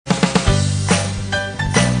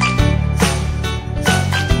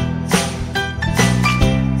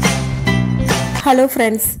Hello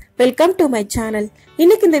friends, welcome to my channel.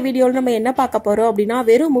 இன்னைக்கு இந்த வீடியோல நம்ம என்ன பார்க்க போறோம் அப்படினா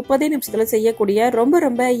வெறும் 30 நிமிஷத்துல செய்யக்கூடிய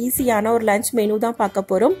ரொம்ப ஈஸியான ஒரு லஞ்ச் மெனு தான் பார்க்க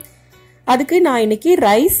போறோம். அதுக்கு நான் இன்னைக்கு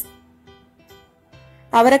ரைஸ்,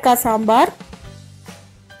 அவரைக்காய் சாம்பார்,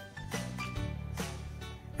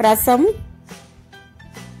 ரசம்,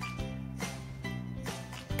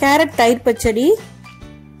 கேரட் தயிர் பச்சடி,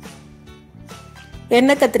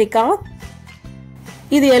 எண்ணெய் கத்திரிக்காய்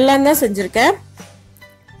இது எல்லாம் தான் செஞ்சிருக்கேன்.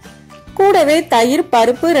 கூடவே தயிர்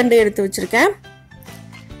பருப்பு ரெண்டு எடுத்து வச்சிருக்கேன்.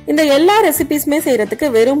 இந்த எல்லா ரெசிபீஸ்மே செய்யறதுக்கு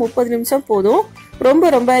வெறும் 30 நிமிஷம் போதும்.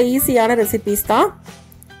 ரொம்ப ஈஸியான ரெசிபீஸ் தான்.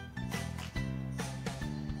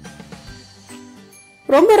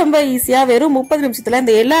 ரொம்ப ஈஸியா வெறும் 30 நிமிஷத்துல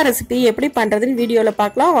இந்த எல்லா ரெசிபியும் எப்படி பண்றதுன்னு வீடியோல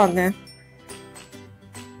பார்க்கலாம் வாங்க.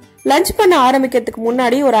 லஞ்ச் பண்ண ஆரம்பிக்கிறதுக்கு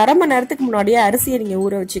முன்னாடி ஒரு அரை மணி நேரத்துக்கு முன்னாடியே அரிசியை நீங்க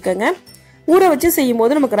ஊற வச்சுக்கோங்க. ஊற வச்சு செய்யும்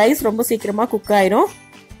போது நமக்கு ரைஸ் ரொம்ப சீக்கிரமா குக் ஆயிரும்.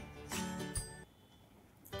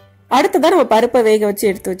 அடுத்ததான் நம்ம பருப்பை வேக வச்சு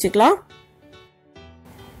எடுத்து வச்சுக்கலாம்.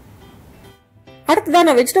 அடுத்ததான்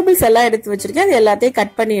நான் வெஜிடபிள்ஸ் எல்லாம் எடுத்து வச்சிருக்கேன். அது எல்லாத்தையும்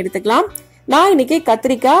கட் பண்ணி எடுத்துக்கலாம். நான் இன்னைக்கு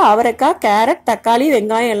கத்திரிக்காய், அவரைக்காய், கேரட், தக்காளி,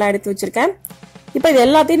 வெங்காயம் எல்லாம் எடுத்து வச்சிருக்கேன். இப்போ இது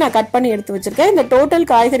எல்லாத்தையும் நான் கட் பண்ணி எடுத்து வச்சிருக்கேன். இந்த டோட்டல்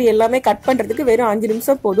காய்கறி எல்லாமே கட் பண்றதுக்கு வெறும் 5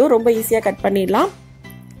 நிமிஷம் போதும். ரொம்ப ஈஸியா கட் பண்ணிடலாம்.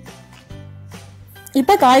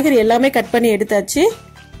 இப்போ காய்கறி எல்லாமே கட் பண்ணி எடுத்தாச்சு.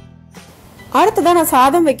 அடுத்ததான் நான்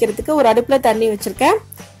சாதம் வைக்கிறதுக்கு ஒரு அடுப்புல தண்ணி வச்சிருக்கேன்.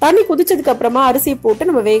 தண்ணி குதிச்சதுக்கு அப்புறமா அரிசி போட்டு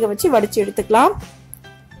நம்ம வேக வச்சு வடிச்சு எடுத்துக்கலாம்.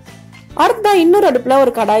 அடுத்ததான் இன்னொரு அடுப்புல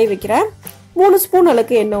ஒரு கடாய் வைக்கிறேன். 3 ஸ்பூன்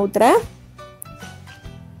அளவுக்கு எண்ணெய் ஊத்துறேன்.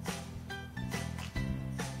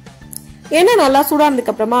 எண்ணெய் நல்லா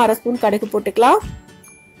சூடானதுக்கு அப்புறமா அரை ஸ்பூன் கடுகு போட்டுக்கலாம்.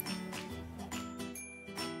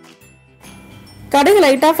 கடுகு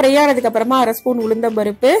லைட்டா ஃப்ரை ஆனதுக்கு அப்புறமா அரை ஸ்பூன் உளுந்தம்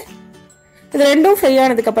பருப்பு, இது ரெண்டும் ஃப்ரை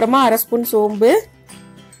ஆனதுக்கு அப்புறமா அரை ஸ்பூன் சோம்பு.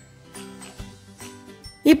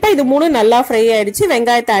 இப்ப இது மூணு நல்லா ஃப்ரை ஆயிடுச்சு.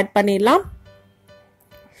 வெங்காயத்தை ஆட் பண்ணிடலாம்.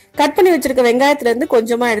 கட் பண்ணி வச்சிருக்க வெங்காயத்துல இருந்து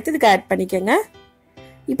கொஞ்சமா எடுத்து இதுக்கு ஆட் பண்ணிக்கோங்க.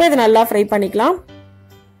 இப்ப இது நல்லா ஃப்ரை பண்ணிக்கலாம்.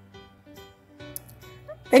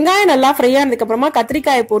 வெங்காயம் நல்லா ஃப்ரை ஆனதுக்கு அப்புறமா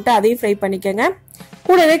கத்திரிக்காயை போட்டு அதையும் ஃப்ரை பண்ணிக்கோங்க.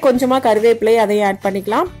 கூடவே கொஞ்சமா கருவேப்பிலை அதையும் ஆட்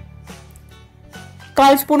பண்ணிக்கலாம்.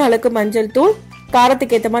 1/4 ஸ்பூன் அளவுக்கு மஞ்சள் தூள்,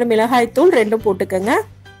 காரத்துக்கு ஏற்ற மாதிரி மிளகாய் தூள் ரெண்டும் போட்டுக்கோங்க.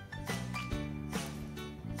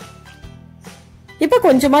 இப்ப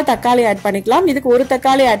கொஞ்சமா தக்காளி ஆட் பண்ணிக்கலாம். இதுக்கு ஒரு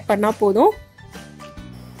தக்காளி ஆட் பண்ணா போதும்.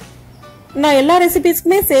 நான் எல்லா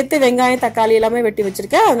ரெசிபிஸ்க்குமே சேர்த்து வெங்காயம் தக்காளி எல்லாமே வெட்டி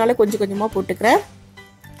வச்சிருக்கேன். அதனால கொஞ்சமா போட்டுக்கிறேன்.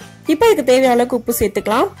 இப்ப இதுக்கு தேவையான அளவுக்கு உப்பு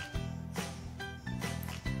சேர்த்துக்கலாம்.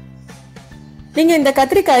 நீங்க இந்த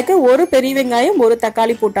கத்திரிக்காய்க்கு ஒரு பெரிய வெங்காயம் ஒரு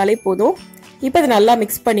தக்காளி போட்டாலே போதும். இப்ப இது நல்லா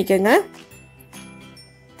மிக்ஸ் பண்ணிக்கோங்க.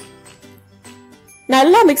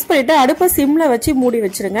 நல்லா மிக்ஸ் பண்ணிட்டு அடுப்பை சிம்ல வச்சு மூடி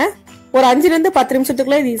வச்சிருங்க. ஒரு 5 to 10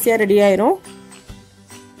 நிமிஷத்துக்குள்ள இது ஈஸியா ரெடி ஆயிரும்.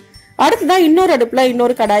 அடுத்ததான் இன்னொரு அடுப்புல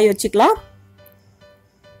இன்னொரு கடாய் வச்சுக்கலாம்.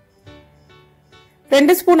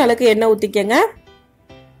 2 ஸ்பூன் அளவுக்கு எண்ணெய் ஊத்திக்கங்க.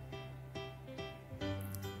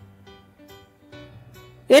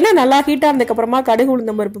 எண்ணெய் நல்லா ஹீட் ஆனதுக்கு அப்புறமா கடுகு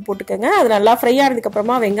உளுந்தம் பருப்பு போட்டுக்கங்க. அது நல்லா ஃப்ரை ஆனதுக்கு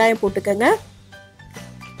அப்புறமா வெங்காயம் போட்டுக்கங்க.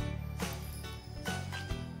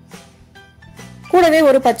 கூடவே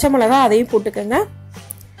ஒரு பச்சை மிளகாய் அதையும் போட்டுக்கங்க.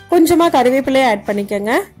 கொஞ்சமா கருவேப்பிலையை ஆட்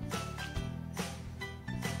பண்ணிக்கங்க.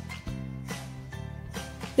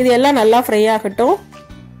 இது எல்லாம் நல்லா ஃப்ரை ஆகட்டும்.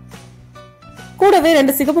 கூடவே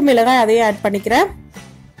 2 சிகப்பு மிளகாய் அதையும் ஆட் பண்ணிக்கிறேன்.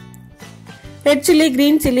 ரெட் சில்லி,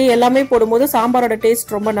 கிரீன் சில்லி எல்லாமே போடும்போது சாம்பாரோட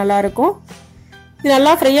டேஸ்ட் ரொம்ப நல்லா இருக்கும். இது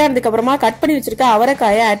நல்லா ஃப்ரை ஆனதுக்கு அப்புறமா கட் பண்ணி வச்சிருக்க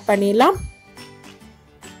அவரைக்காயை ஆட் பண்ணிடலாம்.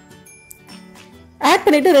 ஆட்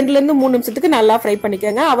பண்ணிட்டு 2 to 3 நிமிஷத்துக்கு நல்லா ஃப்ரை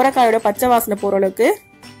பண்ணிக்கோங்க. அவரைக்காயோட பச்சை வாசனை போற அளவுக்கு.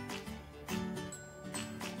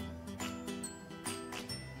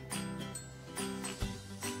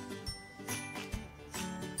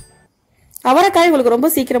 அவரைக்காய் உங்களுக்கு ரொம்ப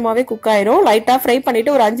சீக்கிரமாவே குக் ஆயிரும். லைட்டா ஃப்ரை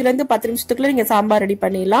பண்ணிட்டு ஒரு 5 to 10 நிமிஷத்துக்குள்ள நீங்க சாம்பார் ரெடி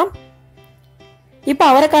பண்ணிடலாம். இப்ப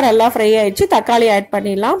அவரைக்காய் நல்லா ஃப்ரை ஆயிடுச்சு. தக்காளி ஆட்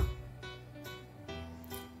பண்ணிடலாம்.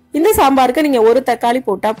 இந்த சாம்பாருக்கு நீங்க ஒரு தக்காளி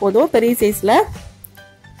போட்டா போதும், பெரிய சைஸ்ல.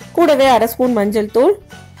 கூடவே அரை ஸ்பூன் மஞ்சள் தூள்,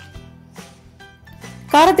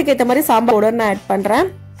 காரத்துக்கு ஏற்ற மாதிரி சாம்பார் பவுடர் நான் ஆட் பண்றேன்.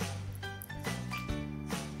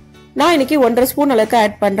 நான் இன்னைக்கு 1.5 ஸ்பூன் அளவுக்கு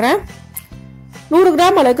ஆட் பண்றேன். 100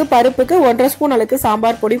 கிராம் அளவுக்கு பருப்புக்கு 1.5 ஸ்பூன் அளவுக்கு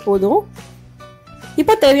சாம்பார் பொடி போதும்.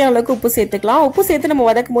 இப்ப தேவையான அளவுக்கு உப்பு சேர்த்துக்கலாம். உப்பு சேர்த்து நம்ம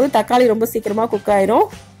வதக்கும் போது தக்காளி ரொம்ப சீக்கிரமா குக் ஆயிரும்.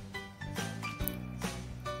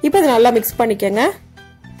 இப்ப இதை நல்லா மிக்ஸ் பண்ணிக்கங்க.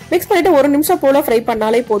 மிக்ஸ் பண்ணிட்டு 1 நிமிஷம் போல ஃப்ரை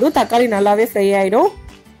பண்ணாலே போதும். தக்காளி நல்லாவே ஃப்ரை ஆயிடும்.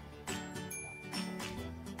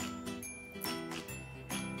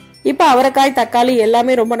 இப்ப அவரைக்காய், தக்காளி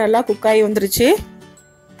எல்லாமே ரொம்ப நல்லா குக் ஆகி வந்துருச்சு.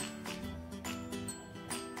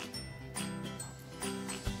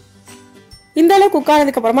 இந்த அளவு குக்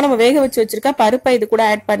ஆனதுக்கு அப்புறமா நம்ம வேக வச்சு வச்சிருக்க பருப்பை இது கூட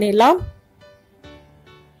ஆட் பண்ணிடலாம்.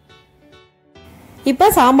 இப்ப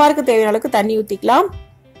சாம்பாருக்கு தேவையான அளவுக்கு தண்ணி ஊத்திக்கலாம்.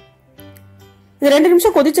 இது 2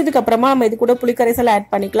 நிமிஷம் கொதிச்சதுக்கு அப்புறமா நம்ம இது கூட புளி கரைசல் ஆட்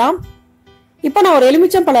பண்ணிக்கலாம். இப்போ நான் ஒரு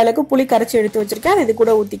எலுமிச்சம்பழ அளவுக்கு புளி கரைச்சி எடுத்து வச்சிருக்கேன். அது இது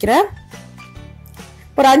கூட ஊத்திக்கிறேன்.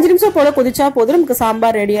 ஒரு 5 நிமிஷம் போல கொதிச்சா போதும் நமக்கு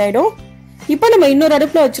சாம்பார் ரெடி ஆயிடும். இப்போ நம்ம இன்னொரு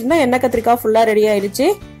அடுப்புல வச்சிருந்தா எண்ணெய் கத்திரிக்காய் ஃபுல்லா ரெடி ஆயிடுச்சு.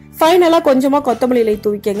 ஃபைனலா கொஞ்சமா கொத்தமல்லி இலை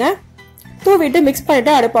தூவிக்கங்க. தூவிட்டு மிக்ஸ்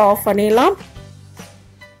பண்ணிட்டு அடுப்பை ஆஃப் பண்ணிடலாம்.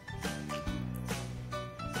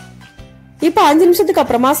 இப்போ 5 நிமிஷத்துக்கு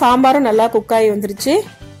அப்புறமா சாம்பாரும் நல்லா குக் ஆகி வந்துருச்சு.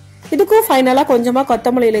 இதுக்கும் ஃபைனலா கொஞ்சமா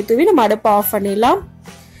கொத்தமல்லி இலை தூவி நம்ம அடுப்பை ஆஃப் பண்ணிடலாம்.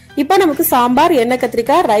 இப்போ நமக்கு சாம்பார், எண்ணெய்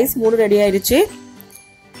கத்திரிக்காய், ரைஸ் 3 ரெடி ஆயிடுச்சு.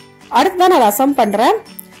 அடுத்துதான் நான் ரசம் பண்றேன்.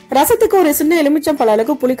 ரசத்துக்கு ஒரு சின்ன எலுமிச்சம்பழ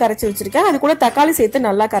அளவுக்கு புளி கரைச்சி வச்சிருக்கேன். அது கூட தக்காளி சேர்த்து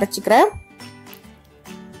நல்லா கரைச்சிக்கிறேன்.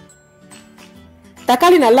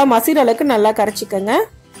 தக்காளி நல்லா மசிற அளவுக்கு நல்லா கரைச்சிக்கங்க.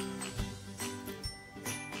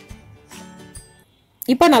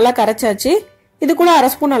 இப்ப நல்லா கரைச்சாச்சு. இது கூட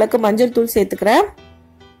 1/2 ஸ்பூன் அளவுக்கு மஞ்சள் தூள் சேர்த்துக்கிறேன்.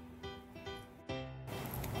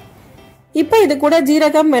 இப்ப இது கூட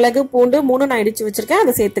ஜீரகம், மிளகு, பூண்டு 3 நான் இடிச்சு வச்சிருக்கேன்.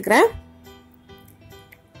 அதை சேர்த்துக்கிறேன்.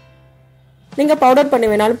 நீங்க பவுடர் பண்ணி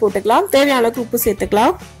வேணாலும் போட்டுக்கலாம். தேவையான அளவுக்கு உப்பு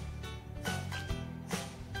சேர்த்துக்கலாம்.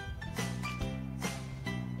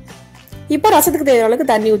 இப்ப ரசத்துக்கு தேவையான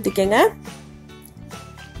அளவுக்கு தண்ணி ஊத்திக்கங்க.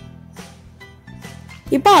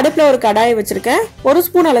 இப்ப அடுப்புல ஒரு கடாயை வச்சிருக்கேன். 1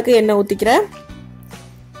 ஸ்பூன் அளவுக்கு எண்ணெய் ஊத்திக்கிறேன்.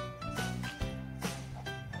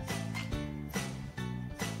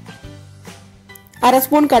 அரை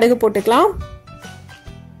ஸ்பூன் கடுகு போட்டுக்கலாம்.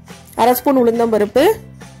 1/2 ஸ்பூன் உளுந்தம் பருப்பு,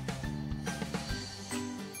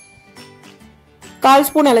 1/4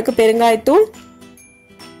 ஸ்பூன் அளவுக்கு பெருங்காயத்தூள்,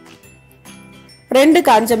 2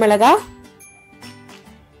 காஞ்ச மிளகாய்,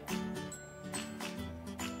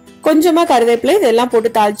 கொஞ்சமா கருவேப்பிலை, இதெல்லாம்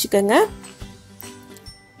போட்டு தாளிச்சுக்கோங்க.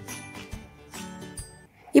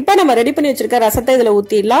 இப்ப நம்ம ரெடி பண்ணி வச்சிருக்க ரசத்தை இதுல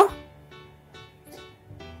ஊத்திடலாம்.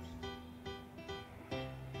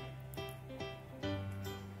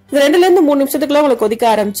 இது 2ல இருந்து 3 நிமிஷத்துக்குள்ள உங்களுக்கு கொதிக்க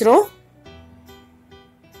ஆரம்பிச்சிரும்.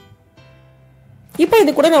 இப்ப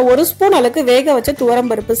இது கூட நான் 1 ஸ்பூன் அளவுக்கு வேக வச்ச துவரம்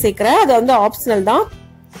பருப்பு சேர்க்கிறேன். அது வந்து ஆப்ஷனல் தான்.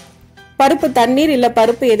 பருப்பு தண்ணீர் இல்ல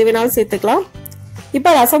பருப்பு எது வேணாலும் சேர்த்துக்கலாம்.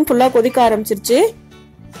 இப்ப ரசம் ஃபுல்லா கொதிக்க ஆரம்பிச்சிருச்சு.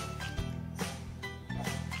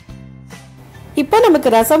 இப்ப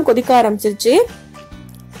நமக்கு ரசம் கொதிக்க ஆரம்பிச்சிருச்சு.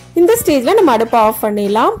 இந்த ஸ்டேஜ்ல நம்ம அடுப்பை ஆஃப்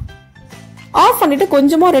பண்ணிடலாம். ஆஃப் பண்ணிட்டு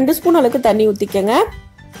கொஞ்சமா 2 ஸ்பூன் அளவுக்கு தண்ணி ஊத்திக்கங்க.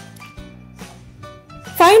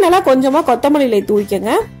 ஃபைனலா கொஞ்சமா கொத்தமல்லி இலை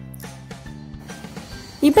தூவிக்கங்க.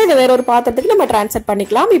 இப்ப இதை வேற ஒரு பாத்திரத்துக்கு நம்ம டிரான்ஸ்ஃபர்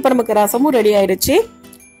பண்ணிக்கலாம். இப்ப நமக்கு ரசமும் ரெடி ஆயிடுச்சு.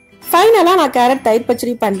 ஃபைனலா நான் கேரட் தயிர்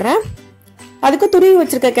பச்சடி பண்றேன். அதுக்கு துருவி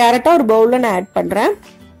வச்சிருக்க கேரட்டை ஒரு பவுல்ல நான் ஆட் பண்றேன்.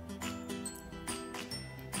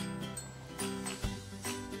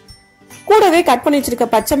 கூடவே கட் பண்ணி வச்சிருக்க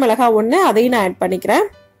பச்சை மிளகாய் 1 அதையும் நான் ஆட் பண்ணிக்கிறேன்.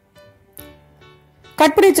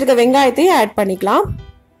 கட் பண்ணி வச்சிருக்க வெங்காயத்தையும் ஆட் பண்ணிக்கலாம்.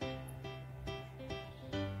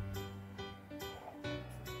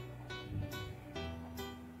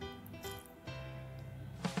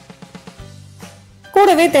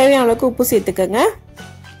 கூடவே தேவையான அளவுக்கு உப்பு சேர்த்துக்கங்க.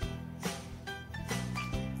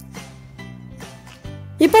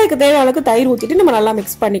 இப்ப இதுக்கு தேவையான அளவுக்கு தயிர் ஊத்திட்டு நம்ம நல்லா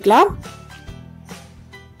மிக்ஸ் பண்ணிக்கலாம்.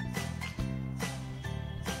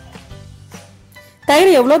 தயிர்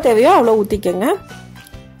எவ்வளவு தேவையோ அவ்வளவு ஊத்திக்கங்க.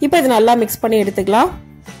 இப்ப இது நல்லா மிக்ஸ் பண்ணி எடுத்துக்கலாம்.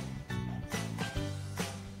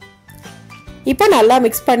 இப்ப நல்லா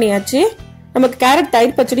மிக்ஸ் பண்ணியாச்சு. நமக்கு கேரட்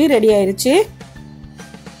தயிர் பச்சடி ரெடி ஆயிருச்சு.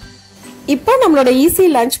 இப்போ நம்மளோட ஈஸி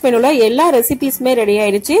லஞ்ச் மெனுல எல்லா ரெசிபீஸ்மே ரெடி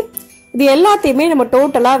ஆயிடுச்சு. இது எல்லாத்தையுமே நம்ம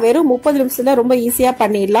டோட்டலா வெறும் 30 நிமிஷத்துல ரொம்ப ஈஸியா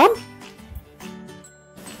பண்ணிடலாம்.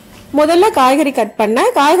 முதல்ல காய்கறி கட்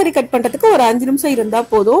பண்ணேன். காய்கறி கட் பண்றதுக்கு ஒரு 5 நிமிஷம் இருந்தா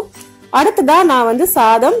போதும். அடுத்ததா நான் வந்து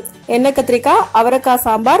சாதம், எண்ணெய் கத்திரிக்காய், அவரைக்காய்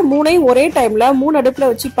சாம்பார் 3ஐயும் ஒரே டைம்ல 3 அடுப்புல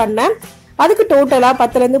வச்சு பண்ணேன். அதுக்கு டோட்டலா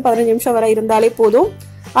 10ல இருந்து 15 நிமிஷம் வரை இருந்தாலே போதும்.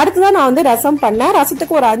 அடுத்ததான் நான் வந்து ரசம் பண்ணேன்.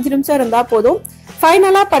 ரசத்துக்கு ஒரு 5 நிமிஷம் இருந்தா போதும்.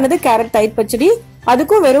 ஃபைனலா பண்ணது கேரட் தயிர் பச்சடி.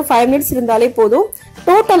 அதுக்கும் வெறும் 5 மினிட்ஸ் இருந்தாலே போதும்.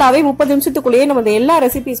 டோட்டலாவே 30 நிமிஷத்துக்குள்ளேயே நம்ம எல்லா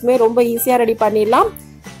ரெசிபிஸ்மே ரொம்ப ஈஸியா ரெடி பண்ணிடலாம்.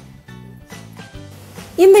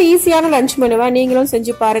 இந்த ஈஸியான லஞ்ச் மெனுவை நீங்களும்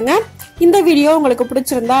செஞ்சு பாருங்க. இந்த வீடியோ உங்களுக்கு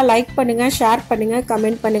பிடிச்சிருந்தா லைக் பண்ணுங்க, ஷேர் பண்ணுங்க,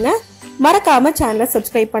 கமெண்ட் பண்ணுங்க. மறக்காம சேனலை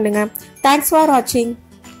சப்ஸ்கிரைப் பண்ணுங்க. தேங்க்ஸ் ஃபார் வாட்சிங்.